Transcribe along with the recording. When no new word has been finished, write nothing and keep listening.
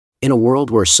In a world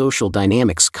where social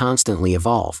dynamics constantly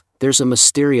evolve, there's a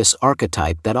mysterious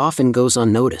archetype that often goes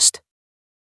unnoticed.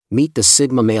 Meet the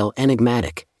Sigma male,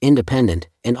 enigmatic, independent,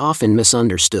 and often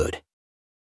misunderstood.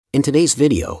 In today's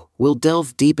video, we'll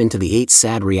delve deep into the 8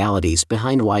 sad realities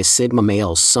behind why Sigma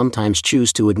males sometimes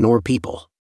choose to ignore people.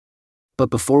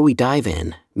 But before we dive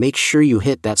in, make sure you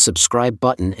hit that subscribe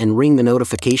button and ring the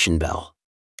notification bell.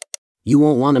 You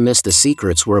won't want to miss the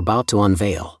secrets we're about to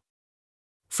unveil.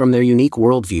 From their unique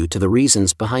worldview to the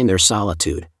reasons behind their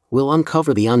solitude, we'll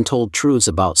uncover the untold truths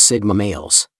about Sigma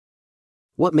males.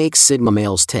 What makes Sigma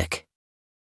males tick?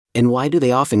 And why do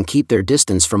they often keep their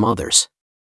distance from others?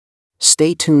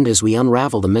 Stay tuned as we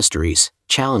unravel the mysteries,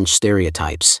 challenge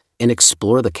stereotypes, and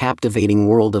explore the captivating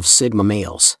world of Sigma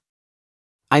males.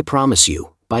 I promise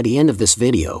you, by the end of this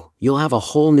video, you'll have a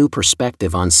whole new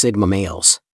perspective on Sigma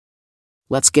males.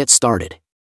 Let's get started.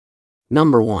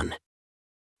 Number 1.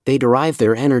 They derive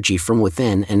their energy from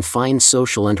within and find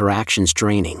social interactions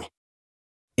draining.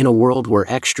 In a world where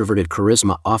extroverted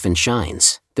charisma often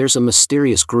shines, there's a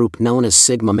mysterious group known as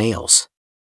Sigma males.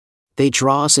 They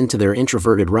draw us into their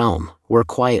introverted realm, where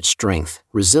quiet strength,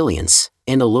 resilience,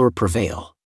 and allure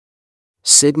prevail.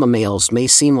 Sigma males may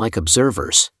seem like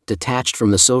observers, detached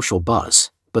from the social buzz,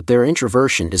 but their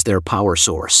introversion is their power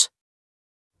source.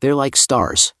 They're like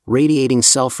stars, radiating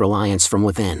self-reliance from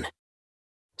within.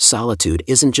 Solitude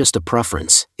isn't just a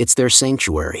preference, it's their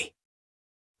sanctuary.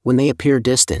 When they appear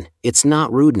distant, it's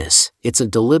not rudeness, it's a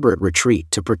deliberate retreat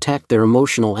to protect their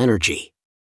emotional energy.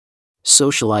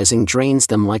 Socializing drains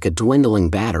them like a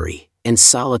dwindling battery, and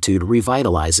solitude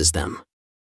revitalizes them.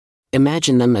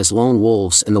 Imagine them as lone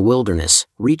wolves in the wilderness,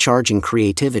 recharging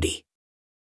creativity.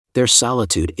 Their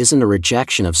solitude isn't a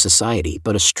rejection of society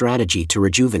but a strategy to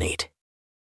rejuvenate.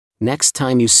 Next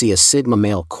time you see a Sigma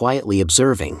male quietly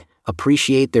observing,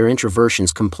 appreciate their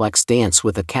introversion's complex dance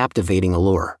with a captivating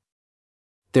allure.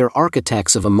 They're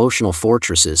architects of emotional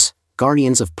fortresses,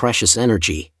 guardians of precious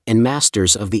energy, and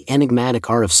masters of the enigmatic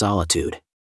art of solitude.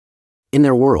 In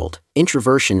their world,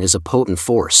 introversion is a potent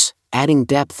force, adding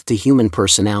depth to human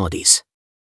personalities.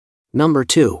 Number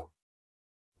 2.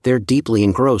 They're deeply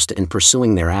engrossed in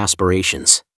pursuing their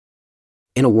aspirations.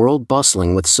 In a world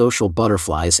bustling with social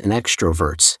butterflies and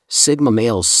extroverts, Sigma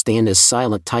males stand as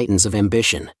silent titans of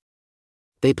ambition.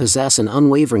 They possess an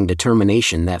unwavering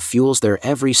determination that fuels their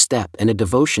every step and a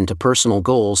devotion to personal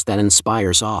goals that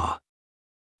inspires awe.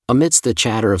 Amidst the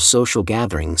chatter of social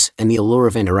gatherings and the allure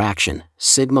of interaction,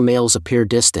 Sigma males appear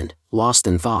distant, lost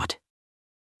in thought.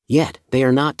 Yet, they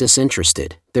are not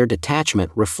disinterested, their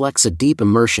detachment reflects a deep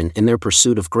immersion in their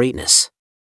pursuit of greatness.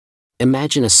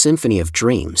 Imagine a symphony of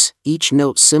dreams, each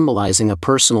note symbolizing a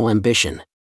personal ambition.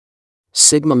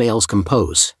 Sigma males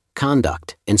compose,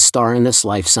 conduct, and star in this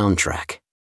life soundtrack.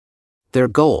 Their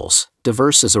goals,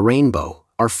 diverse as a rainbow,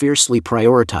 are fiercely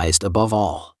prioritized above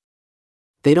all.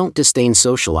 They don't disdain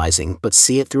socializing but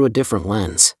see it through a different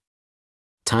lens.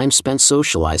 Time spent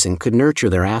socializing could nurture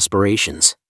their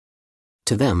aspirations.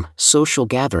 To them, social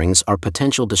gatherings are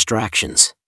potential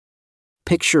distractions.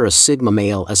 Picture a Sigma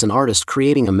male as an artist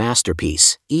creating a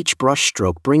masterpiece, each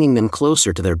brushstroke bringing them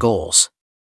closer to their goals.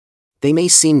 They may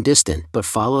seem distant but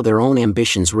follow their own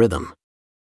ambition's rhythm.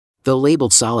 Though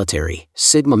labeled solitary,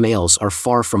 Sigma males are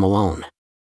far from alone.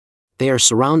 They are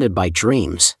surrounded by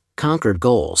dreams, conquered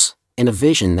goals, and a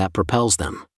vision that propels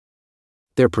them.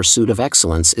 Their pursuit of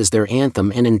excellence is their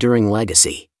anthem and enduring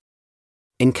legacy.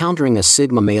 Encountering a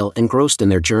Sigma male engrossed in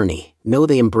their journey, know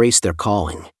they embrace their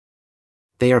calling.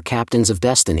 They are captains of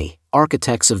destiny,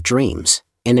 architects of dreams,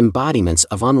 and embodiments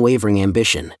of unwavering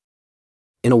ambition.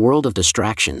 In a world of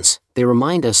distractions, they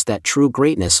remind us that true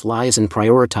greatness lies in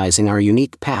prioritizing our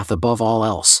unique path above all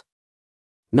else.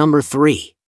 Number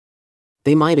 3.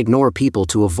 They might ignore people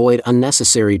to avoid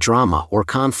unnecessary drama or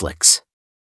conflicts.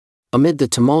 Amid the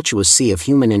tumultuous sea of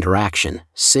human interaction,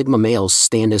 Sigma males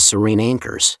stand as serene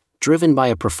anchors, driven by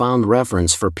a profound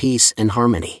reverence for peace and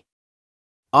harmony.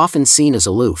 Often seen as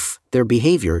aloof, their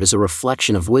behavior is a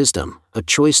reflection of wisdom, a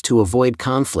choice to avoid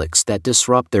conflicts that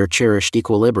disrupt their cherished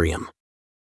equilibrium.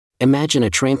 Imagine a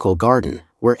tranquil garden,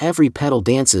 where every petal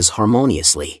dances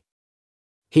harmoniously.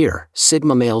 Here,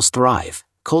 Sigma males thrive,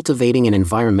 cultivating an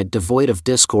environment devoid of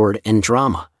discord and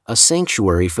drama, a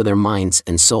sanctuary for their minds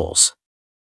and souls.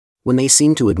 When they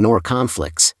seem to ignore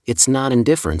conflicts, it's not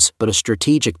indifference but a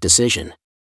strategic decision.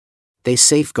 They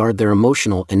safeguard their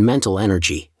emotional and mental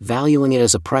energy, valuing it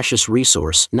as a precious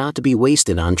resource not to be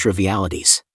wasted on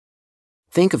trivialities.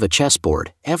 Think of a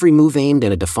chessboard, every move aimed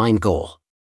at a defined goal.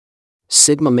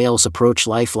 Sigma males approach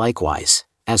life likewise,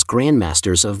 as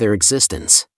grandmasters of their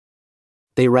existence.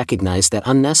 They recognize that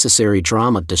unnecessary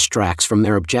drama distracts from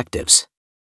their objectives.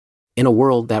 In a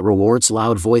world that rewards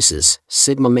loud voices,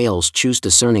 Sigma males choose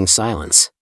discerning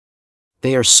silence.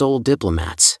 They are soul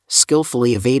diplomats,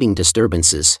 skillfully evading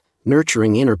disturbances,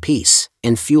 nurturing inner peace,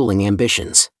 and fueling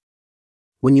ambitions.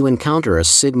 When you encounter a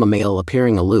Sigma male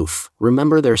appearing aloof,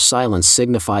 remember their silence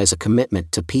signifies a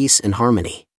commitment to peace and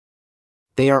harmony.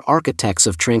 They are architects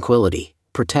of tranquility,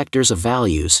 protectors of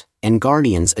values, and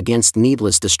guardians against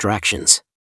needless distractions.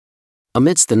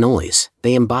 Amidst the noise,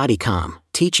 they embody calm,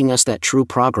 teaching us that true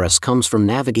progress comes from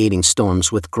navigating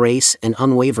storms with grace and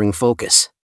unwavering focus.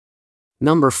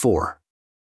 Number 4.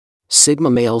 Sigma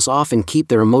males often keep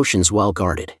their emotions well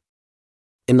guarded.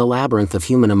 In the labyrinth of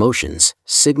human emotions,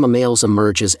 Sigma males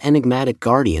emerge as enigmatic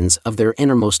guardians of their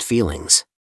innermost feelings.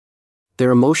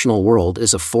 Their emotional world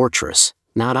is a fortress,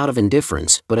 not out of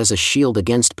indifference but as a shield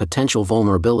against potential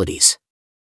vulnerabilities.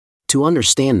 To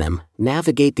understand them,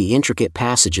 navigate the intricate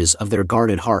passages of their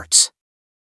guarded hearts.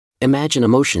 Imagine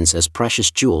emotions as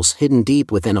precious jewels hidden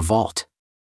deep within a vault.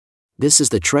 This is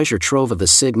the treasure trove of the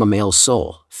Sigma male's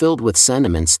soul, filled with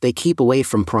sentiments they keep away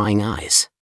from prying eyes.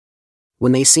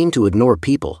 When they seem to ignore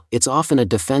people, it's often a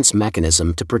defense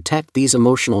mechanism to protect these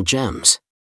emotional gems.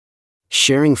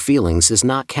 Sharing feelings is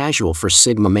not casual for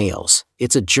Sigma males,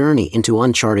 it's a journey into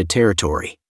uncharted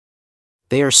territory.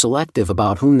 They are selective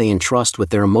about whom they entrust with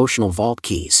their emotional vault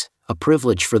keys, a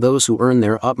privilege for those who earn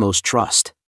their utmost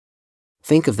trust.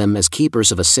 Think of them as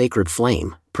keepers of a sacred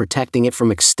flame, protecting it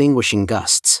from extinguishing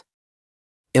gusts.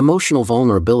 Emotional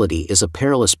vulnerability is a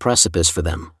perilous precipice for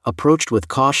them, approached with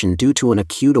caution due to an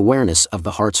acute awareness of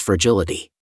the heart's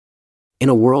fragility. In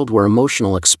a world where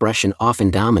emotional expression often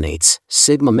dominates,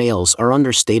 Sigma males are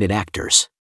understated actors.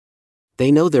 They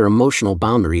know their emotional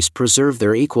boundaries preserve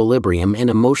their equilibrium and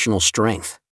emotional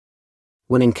strength.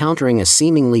 When encountering a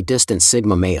seemingly distant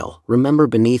Sigma male, remember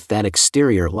beneath that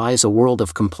exterior lies a world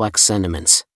of complex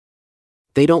sentiments.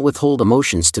 They don't withhold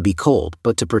emotions to be cold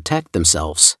but to protect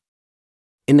themselves.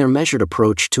 In their measured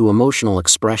approach to emotional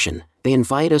expression, they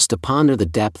invite us to ponder the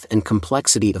depth and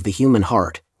complexity of the human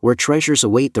heart, where treasures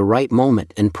await the right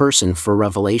moment and person for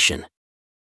revelation.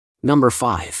 Number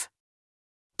 5.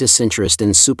 Disinterest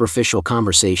in superficial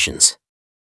conversations.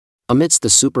 Amidst the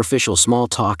superficial small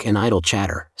talk and idle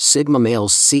chatter, Sigma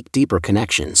males seek deeper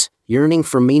connections, yearning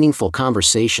for meaningful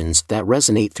conversations that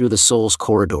resonate through the soul's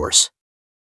corridors.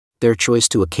 Their choice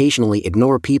to occasionally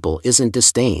ignore people isn't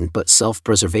disdain but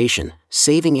self-preservation,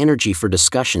 saving energy for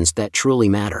discussions that truly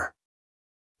matter.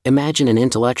 Imagine an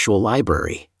intellectual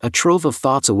library, a trove of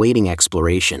thoughts awaiting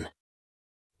exploration.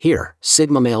 Here,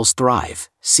 Sigma males thrive,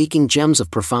 seeking gems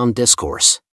of profound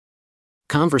discourse.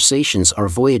 Conversations are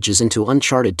voyages into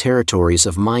uncharted territories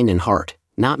of mind and heart,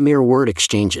 not mere word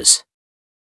exchanges.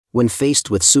 When faced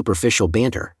with superficial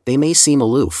banter, they may seem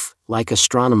aloof, like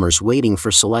astronomers waiting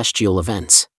for celestial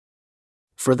events.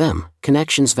 For them,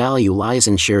 connection's value lies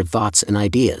in shared thoughts and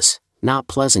ideas, not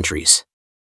pleasantries.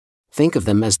 Think of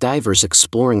them as divers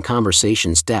exploring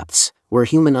conversation's depths, where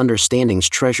human understanding's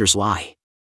treasures lie.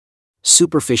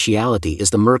 Superficiality is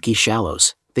the murky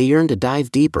shallows, they yearn to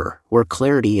dive deeper, where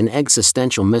clarity and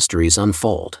existential mysteries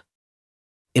unfold.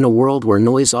 In a world where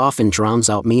noise often drowns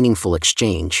out meaningful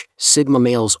exchange, Sigma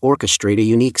males orchestrate a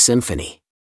unique symphony.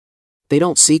 They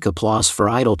don't seek applause for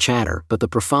idle chatter but the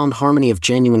profound harmony of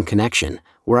genuine connection,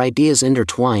 where ideas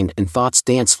intertwine and thoughts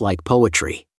dance like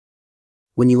poetry.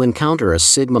 When you encounter a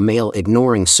Sigma male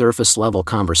ignoring surface-level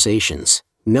conversations,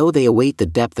 know they await the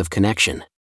depth of connection.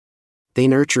 They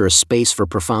nurture a space for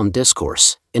profound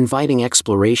discourse, inviting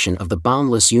exploration of the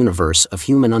boundless universe of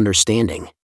human understanding.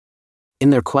 In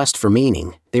their quest for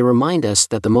meaning, they remind us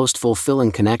that the most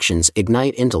fulfilling connections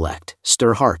ignite intellect,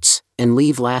 stir hearts, and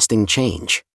leave lasting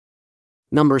change.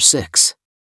 Number 6.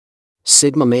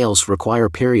 Sigma males require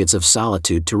periods of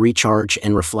solitude to recharge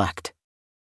and reflect.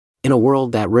 In a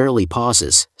world that rarely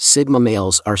pauses, Sigma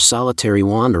males are solitary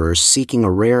wanderers seeking a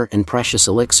rare and precious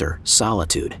elixir,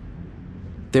 solitude.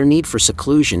 Their need for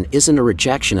seclusion isn't a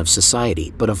rejection of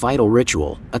society but a vital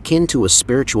ritual, akin to a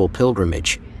spiritual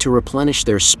pilgrimage, to replenish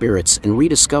their spirits and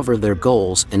rediscover their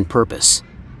goals and purpose.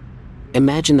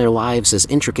 Imagine their lives as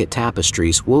intricate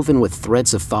tapestries woven with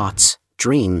threads of thoughts,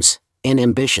 dreams, and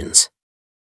ambitions.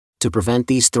 To prevent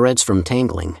these threads from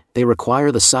tangling, they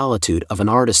require the solitude of an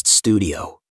artist's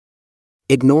studio.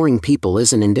 Ignoring people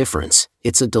isn't indifference,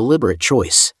 it's a deliberate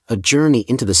choice, a journey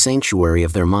into the sanctuary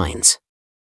of their minds.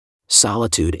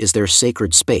 Solitude is their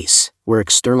sacred space, where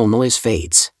external noise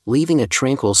fades, leaving a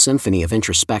tranquil symphony of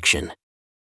introspection.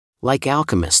 Like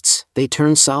alchemists, they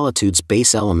turn solitude's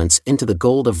base elements into the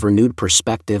gold of renewed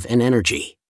perspective and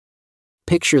energy.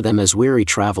 Picture them as weary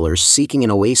travelers seeking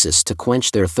an oasis to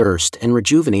quench their thirst and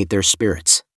rejuvenate their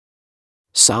spirits.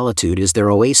 Solitude is their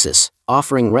oasis,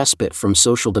 offering respite from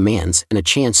social demands and a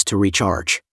chance to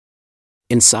recharge.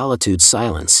 In solitude's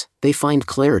silence, they find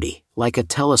clarity, like a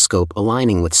telescope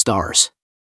aligning with stars.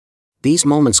 These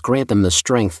moments grant them the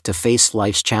strength to face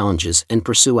life's challenges and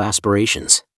pursue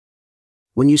aspirations.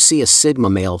 When you see a Sigma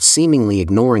male seemingly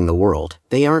ignoring the world,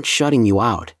 they aren't shutting you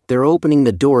out, they're opening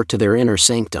the door to their inner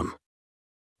sanctum.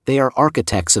 They are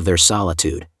architects of their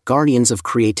solitude, guardians of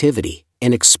creativity,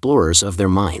 and explorers of their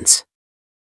minds.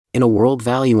 In a world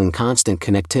valuing constant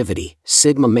connectivity,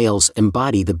 Sigma males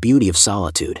embody the beauty of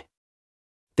solitude.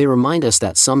 They remind us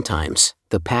that sometimes,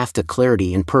 the path to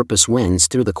clarity and purpose wins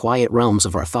through the quiet realms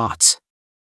of our thoughts.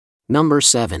 Number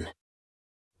 7.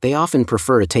 They often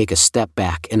prefer to take a step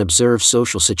back and observe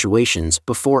social situations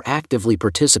before actively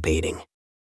participating.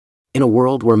 In a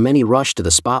world where many rush to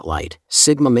the spotlight,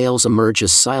 Sigma males emerge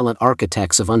as silent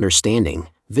architects of understanding,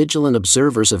 vigilant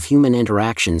observers of human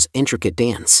interactions' intricate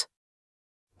dance.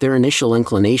 Their initial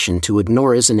inclination to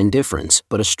ignore isn't indifference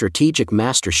but a strategic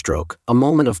masterstroke, a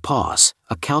moment of pause,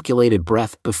 a calculated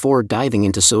breath before diving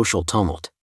into social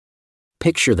tumult.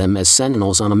 Picture them as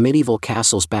sentinels on a medieval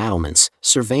castle's battlements,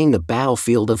 surveying the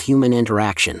battlefield of human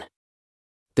interaction.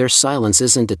 Their silence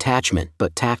isn't detachment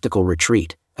but tactical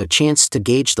retreat, a chance to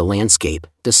gauge the landscape,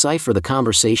 decipher the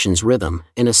conversation's rhythm,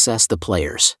 and assess the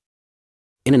players.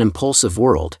 In an impulsive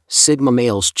world, Sigma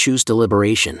males choose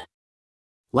deliberation.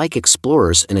 Like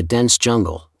explorers in a dense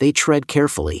jungle, they tread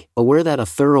carefully, aware that a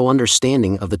thorough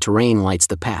understanding of the terrain lights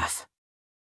the path.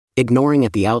 Ignoring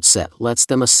at the outset lets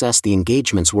them assess the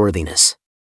engagement's worthiness.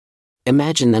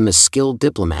 Imagine them as skilled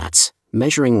diplomats,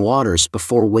 measuring waters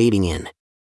before wading in.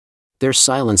 Their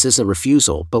silence isn't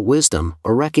refusal but wisdom,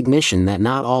 a recognition that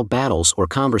not all battles or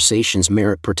conversations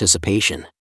merit participation.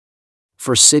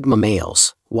 For Sigma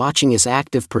males, watching is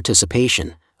active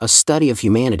participation, a study of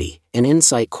humanity, an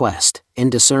insight quest,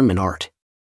 and discernment art.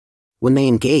 When they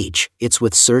engage, it's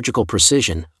with surgical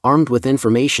precision, armed with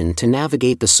information to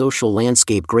navigate the social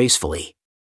landscape gracefully.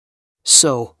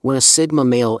 So, when a Sigma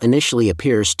male initially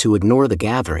appears to ignore the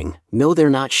gathering, know they're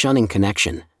not shunning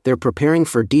connection, they're preparing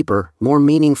for deeper, more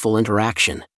meaningful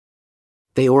interaction.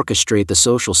 They orchestrate the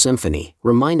social symphony,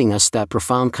 reminding us that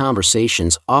profound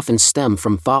conversations often stem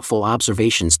from thoughtful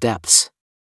observation's depths.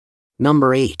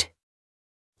 Number 8.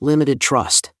 Limited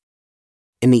trust.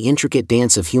 In the intricate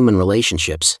dance of human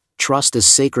relationships, trust is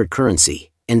sacred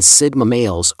currency, and Sigma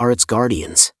males are its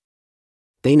guardians.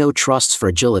 They know trust's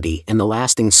fragility and the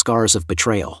lasting scars of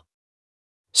betrayal.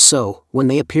 So, when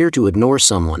they appear to ignore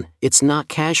someone, it's not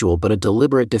casual but a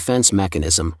deliberate defense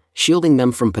mechanism, shielding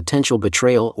them from potential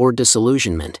betrayal or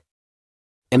disillusionment.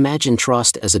 Imagine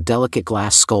trust as a delicate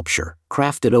glass sculpture,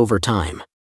 crafted over time.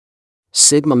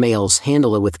 Sigma males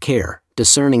handle it with care,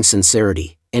 discerning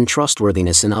sincerity and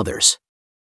trustworthiness in others.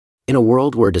 In a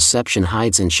world where deception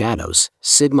hides in shadows,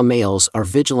 Sigma males are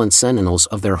vigilant sentinels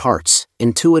of their hearts,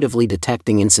 intuitively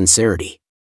detecting insincerity.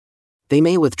 They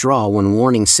may withdraw when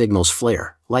warning signals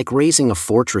flare, like raising a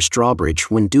fortress drawbridge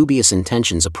when dubious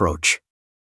intentions approach.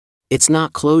 It's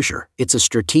not closure, it's a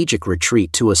strategic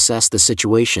retreat to assess the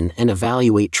situation and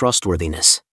evaluate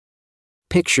trustworthiness.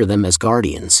 Picture them as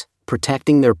guardians,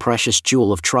 protecting their precious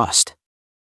jewel of trust.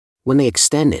 When they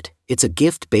extend it, it's a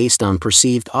gift based on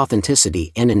perceived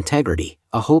authenticity and integrity,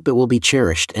 a hope it will be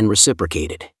cherished and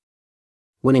reciprocated.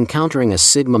 When encountering a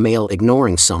Sigma male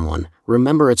ignoring someone,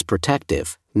 remember it's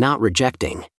protective, not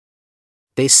rejecting.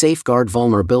 They safeguard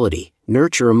vulnerability,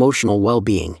 nurture emotional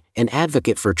well-being, and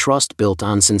advocate for trust built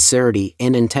on sincerity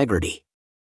and integrity.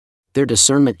 Their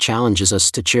discernment challenges us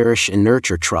to cherish and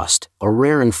nurture trust, a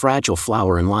rare and fragile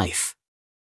flower in life.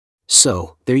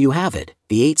 So, there you have it,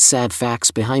 the 8 sad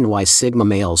facts behind why Sigma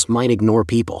males might ignore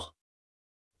people.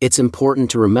 It's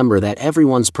important to remember that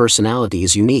everyone's personality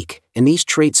is unique, and these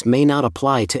traits may not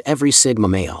apply to every Sigma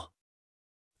male.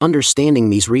 Understanding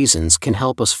these reasons can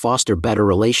help us foster better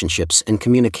relationships and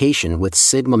communication with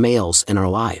Sigma males in our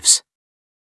lives.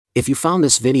 If you found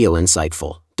this video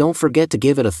insightful, don't forget to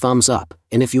give it a thumbs up,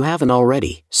 and if you haven't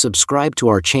already, subscribe to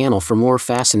our channel for more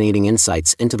fascinating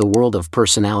insights into the world of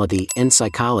personality and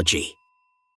psychology.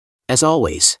 As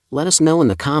always, let us know in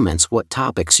the comments what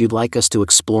topics you'd like us to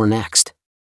explore next.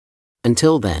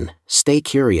 Until then, stay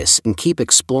curious and keep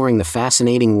exploring the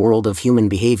fascinating world of human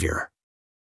behavior.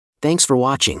 Thanks for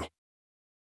watching.